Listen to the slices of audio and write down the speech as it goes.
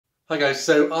Hi guys,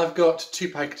 so I've got two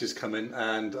packages coming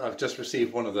and I've just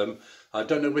received one of them. I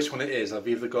don't know which one it is. I've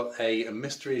either got a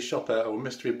mystery shopper or a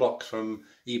mystery box from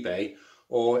eBay,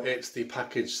 or it's the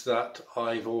package that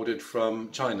I've ordered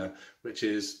from China, which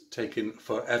is taking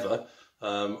forever.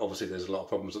 Obviously there's a lot of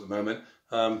problems at the moment,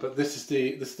 but this is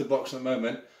the box at the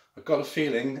moment. I've got a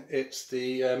feeling it's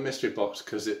the mystery box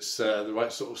because it's the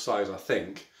right sort of size, I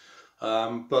think.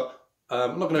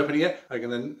 I'm not going to open it yet. I'm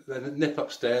going to nip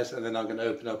upstairs and then I'm going to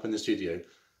open up in the studio.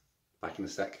 Back in a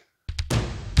sec.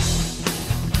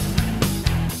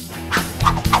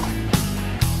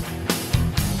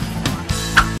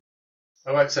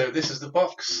 Alright, so this is the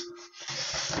box.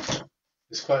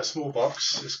 It's quite a small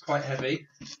box. It's quite heavy.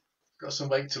 It's got some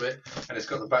weight to it, and it's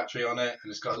got the battery on it,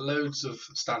 and it's got loads of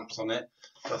stamps on it.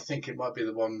 I think it might be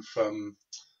the one from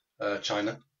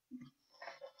China.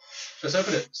 Let's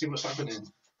open it, see what's happening.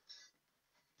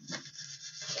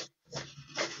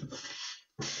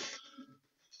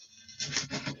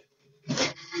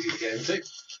 Easy to get into.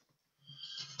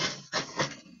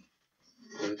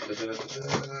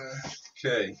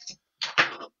 Okay.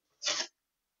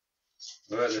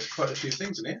 Alright, there's quite a few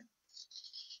things in here.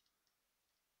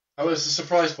 Oh, it's a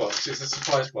surprise box. It's a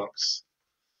surprise box.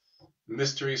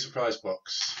 Mystery surprise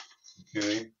box.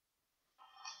 Okay.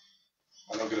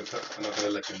 I'm not gonna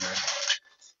look in there.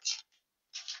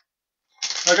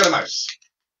 I got a mouse.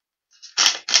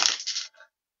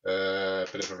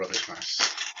 Bit of a rubbish mouse.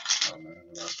 Oh no,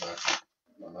 that's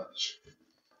not much.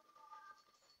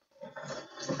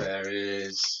 There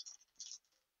is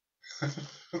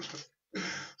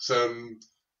some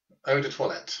eau de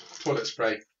toilette, toilet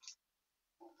spray.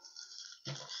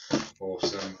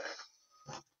 Awesome.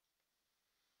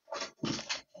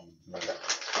 Quite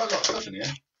a lot of stuff in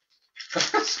here.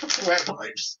 Wet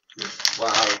wipes.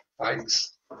 Wow,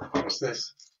 thanks. What's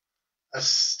this? A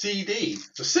CD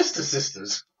for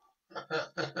Sisters.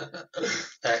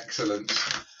 Excellent.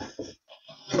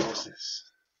 What's this?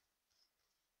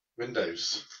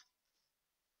 Windows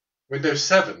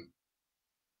 7.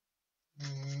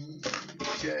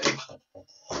 Okay.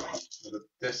 The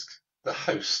disc, The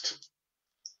Host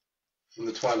from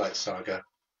the Twilight Saga.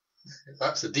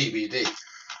 That's a DVD.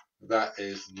 That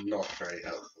is not very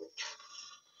helpful.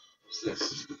 What's this?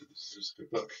 This is a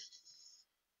good book.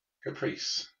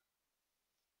 Caprice.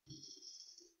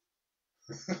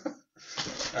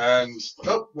 And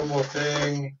oh, one more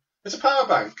thing. It's a power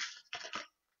bank.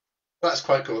 That's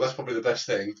quite cool. That's probably the best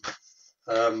thing.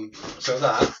 So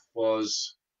that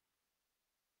was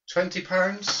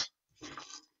 £20.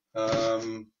 I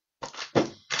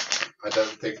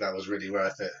don't think that was really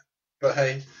worth it. But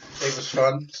hey, it was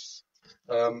fun.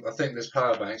 I think this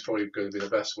power bank is probably going to be the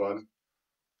best one.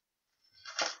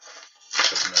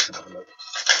 Have a look.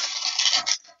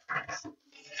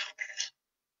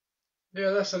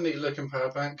 Yeah, that's a neat looking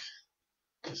power bank.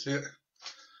 You see it?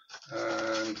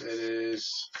 And it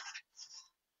is,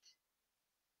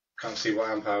 can't see what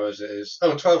amp hours it is. Oh,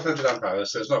 1200 amp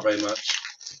hours, so it's not very much.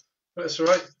 But it's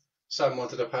alright. Sam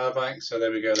wanted a power bank, so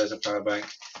there we go, there's a power bank.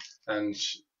 And,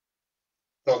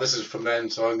 well, this is from then,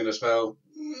 so I'm going to smell,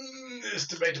 it's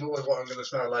debatable what I'm going to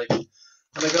smell like. And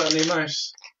I got a new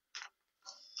mouse.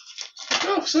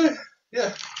 Oh, so,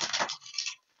 yeah.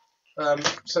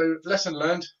 So, lesson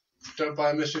learned. Don't buy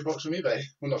a mystery box from eBay.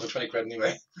 Well, not for 20 quid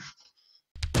anyway.